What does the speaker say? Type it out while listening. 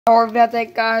Sorry about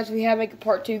that, guys. We had to make a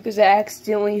part 2 because I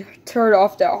accidentally turned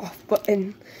off the off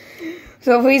button.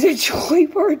 So please enjoy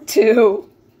part 2.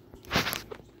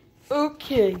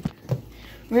 Okay.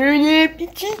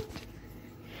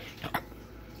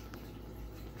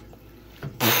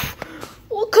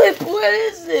 What kind of bread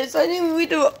is this? I didn't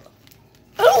read the.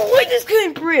 I don't like this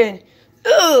kind of bread.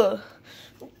 Ugh.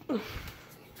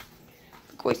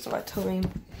 Waste of my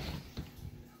time.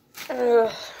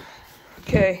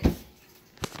 Okay.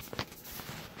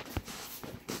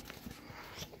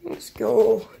 Let's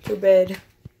go to bed.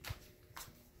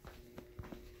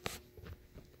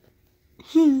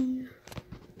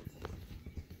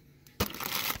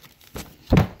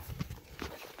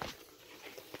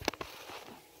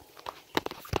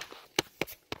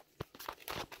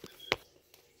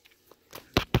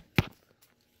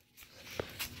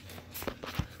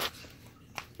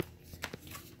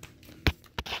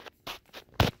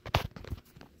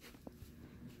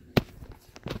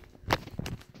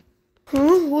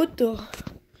 Huh? What the?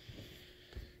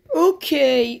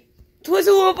 Okay.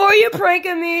 Twizzle, are you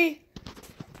pranking me?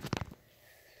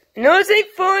 No, this ain't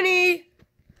funny.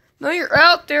 No, you're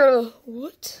out there.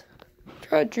 What?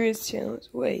 Try to draw this challenge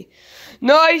away.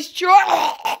 Nice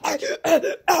try.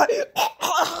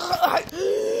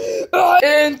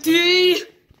 And the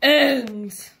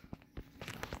end.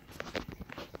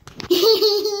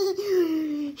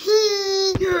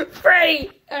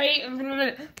 Freddy,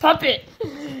 puppet.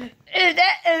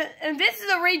 And this is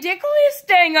the ridiculous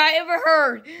thing I ever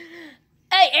heard.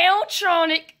 Hey,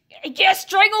 animatronic, get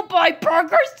strangled by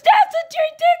burgers? That's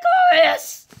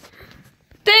ridiculous.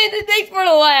 Thanks for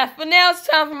the laugh, but now it's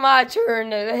time for my turn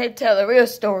to tell the real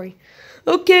story.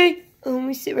 Okay, let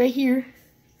me sit right here.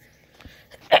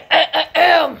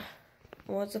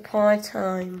 Once upon a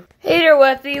time. Hey there,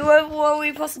 Wethy. What are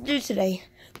we supposed to do today?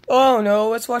 Oh no,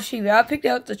 let's watch TV. I picked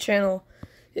out the channel.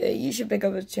 Yeah, you should pick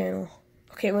up the channel.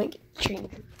 Okay, let me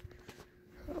change it.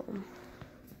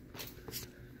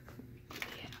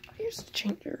 Yeah, here's the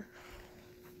changer.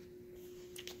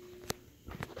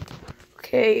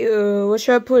 Okay, what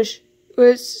should I push?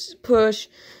 Let's push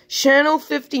channel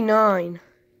 59.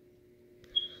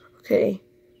 Okay.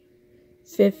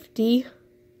 50.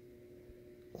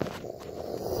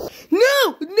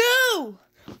 No!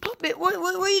 Puppet, what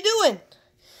are you doing?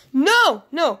 No,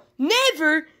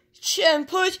 never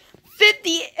push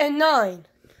 50 and 9.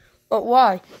 But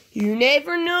why? You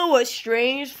never know what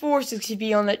strange forces could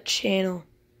be on that channel.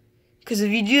 Because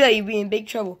if you do that, you'll be in big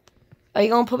trouble. Are you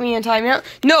going to put me in timeout?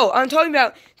 No, I'm talking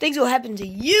about things will happen to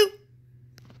you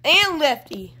and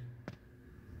Lefty.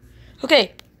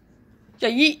 Okay. Yeah,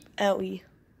 yeet, owie.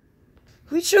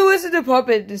 We should listen to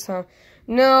Puppet this time.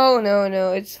 No,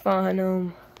 it's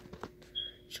fine.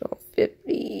 So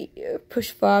 50,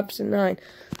 push 5 to 9.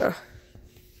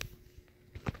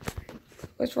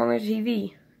 What's wrong with the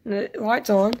TV? The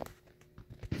light's on.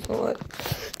 So what?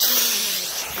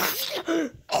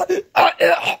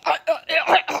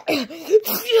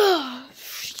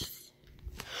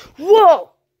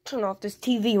 Whoa! Turn off this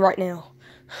TV right now.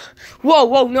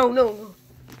 Whoa, no.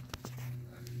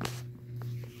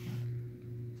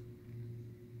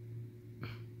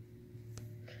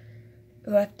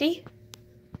 Lefty?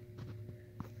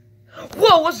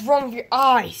 Whoa, what's wrong with your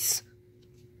eyes?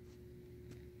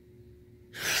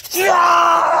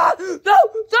 No! No.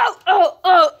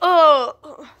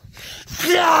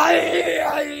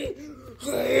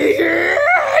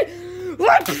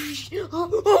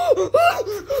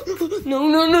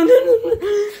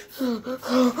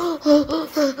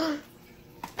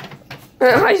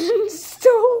 I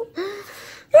stole.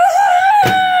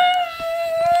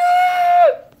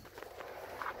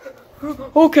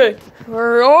 Okay,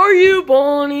 where are you,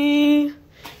 Bonnie?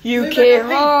 You can't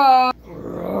hide.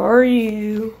 Where are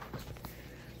you?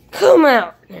 Come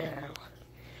out now.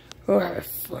 We'll have a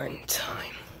fun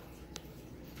time.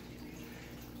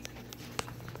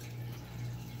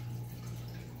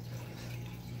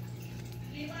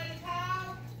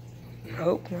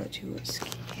 Nope, not too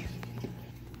risky.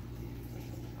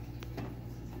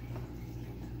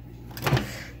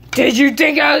 Did you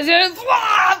think I was in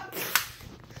flop?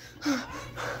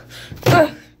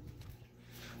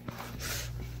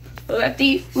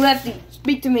 Lefty,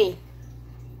 speak to me.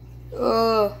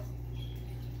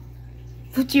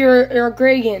 Put your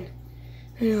gray in.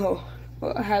 No,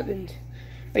 what happened?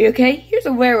 Are you okay? Here's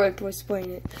a werewolf to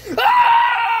explain it.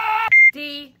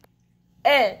 The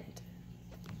end.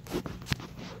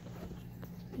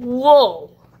 Whoa.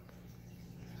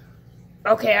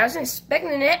 Okay, I wasn't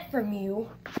expecting that from you.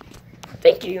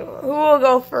 Thank you. Who will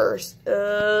go first?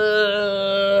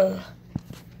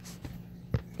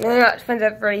 No, not Friends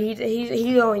at Freddy.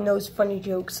 He only knows funny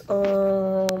jokes.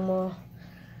 Okay.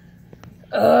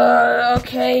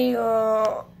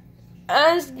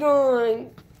 I'm just going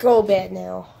to go to bed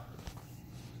now.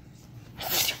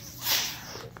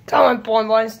 Come on,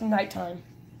 Bonbon. It's nighttime.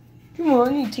 Come on,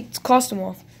 I need to take this costume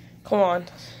off. Come on.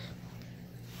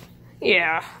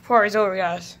 Yeah, party's over,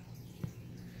 guys.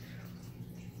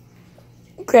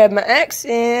 Grab my axe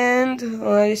and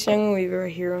this young lady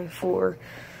right here on the floor.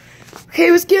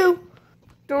 Okay, let's go.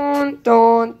 Dun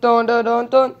dun dun dun dun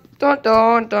dun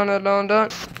dun dun dun dun dun.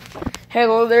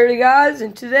 Hello there, guys,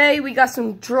 and today we got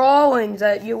some drawings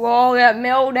that you all got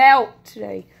mailed out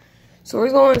today. So we're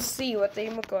going to see what they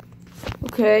look like.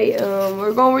 Okay,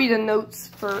 we're going to read the notes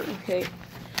first. Okay.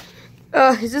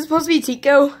 Is this supposed to be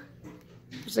Tico?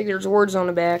 Looks like there's words on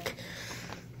the back.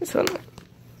 This one.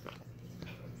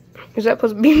 Is that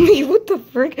supposed to be me? What the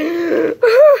frick?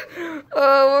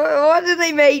 Why did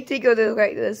they make Tico look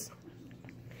like this?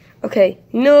 Okay.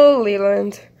 No,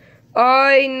 Leland.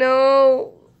 I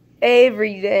know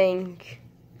everything.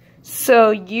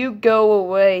 So you go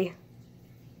away.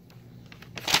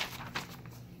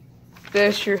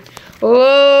 That's your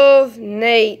love,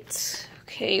 Nate.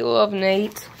 Okay, love,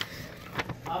 Nate.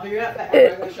 I'll be right back.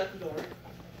 I'm gonna shut the door.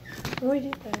 Oh, I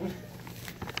did that.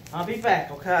 I'll be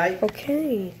back, okay?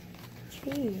 Okay.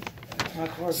 Jeez.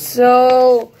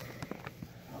 So,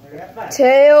 I'll be right back.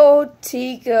 Tell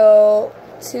Tico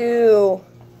to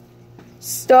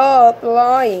stop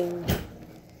lying.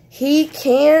 He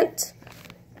can't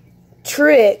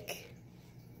trick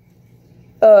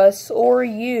us or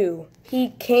you. He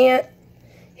can't.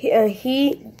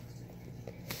 He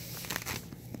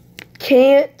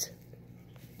can't.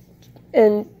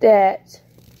 And that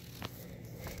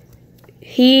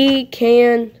he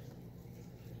can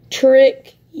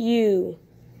trick you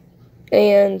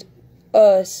and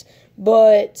us,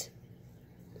 but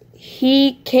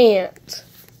he can't.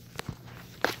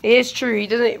 It's true, he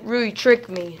doesn't really trick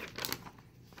me.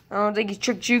 I don't think he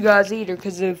tricked you guys either,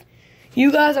 because if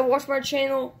you guys that watch my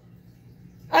channel,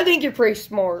 I think you're pretty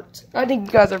smart. I think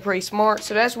you guys are pretty smart,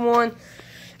 so that's one.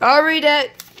 I'll read that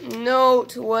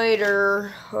note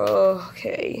later.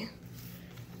 Okay.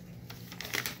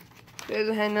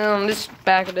 Hang on this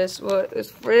back of this. What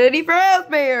is Freddy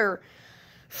Fazbear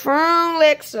from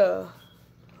Lexa?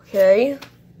 Okay.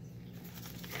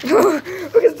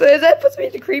 Is that supposed to be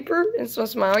the creeper and some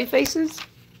smiley faces?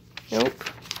 Nope.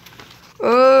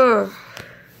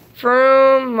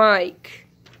 From Mike.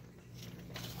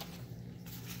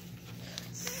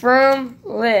 From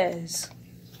Liz.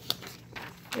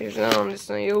 There's none on this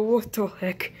thing. Yo, what the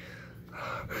heck?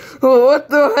 What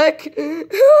the heck?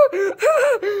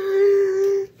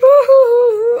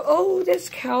 Oh, that's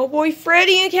Cowboy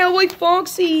Freddy and Cowboy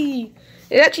Foxy.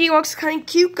 It actually looks kind of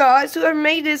cute, guys. So I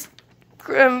made this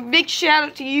big shout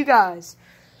out to you guys.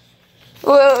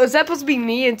 Well, is that supposed to be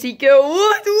me and Tico?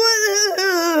 What?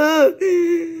 Oh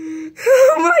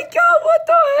my God! What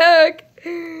the heck?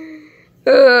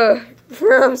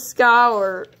 From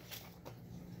Skylar.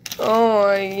 Oh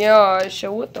my gosh,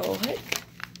 what the heck?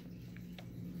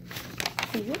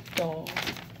 What the?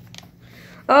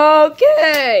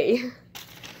 Okay.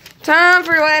 Time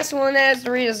for the last one as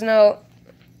to read us note.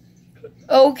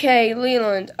 Okay,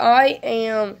 Leland, I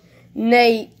am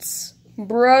Nate's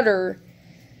brother.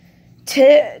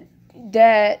 Tell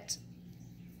that,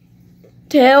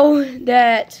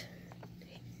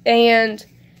 and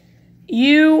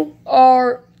you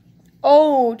are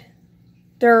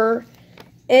older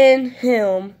in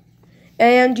him,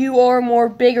 and you are more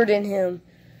bigger than him,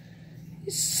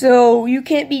 so you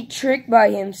can't be tricked by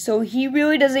him. So he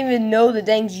really doesn't even know the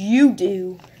things you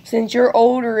do, since you're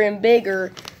older and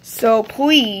bigger. So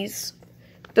please,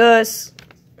 did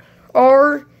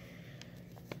you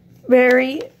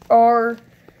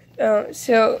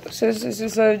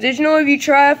know if you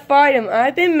try to fight him?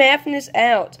 I've been mapping this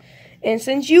out, and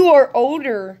since you are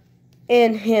older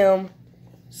in him,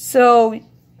 so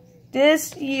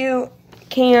this you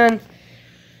can.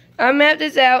 I mapped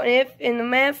this out, and the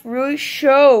math really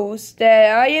shows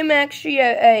that I am actually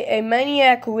a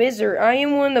maniac wizard. I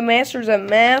am one of the masters of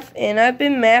math, and I've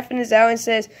been mapping this out, and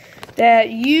says that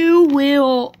you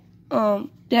will,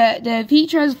 that if he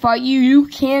tries to fight you, you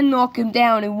can knock him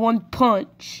down in one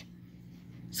punch.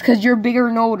 It's because you're bigger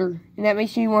and older, and that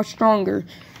makes you more stronger.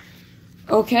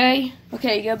 Okay?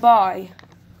 Okay, goodbye.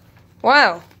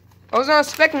 Wow. I was not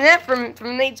expecting that from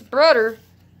Nate's brother.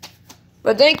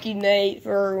 But thank you, Nate,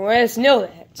 for letting us know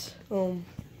that.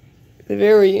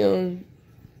 Very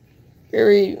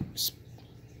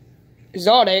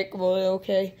exotic, but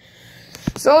okay.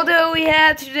 So, that we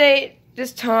have today,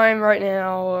 this time, right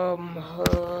now,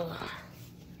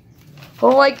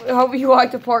 Hope you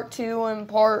liked the part 2 and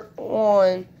part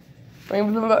 1.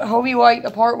 Hope you liked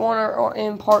the part 1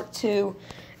 and part 2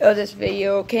 of this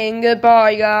video. Okay, and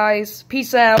goodbye, guys.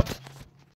 Peace out.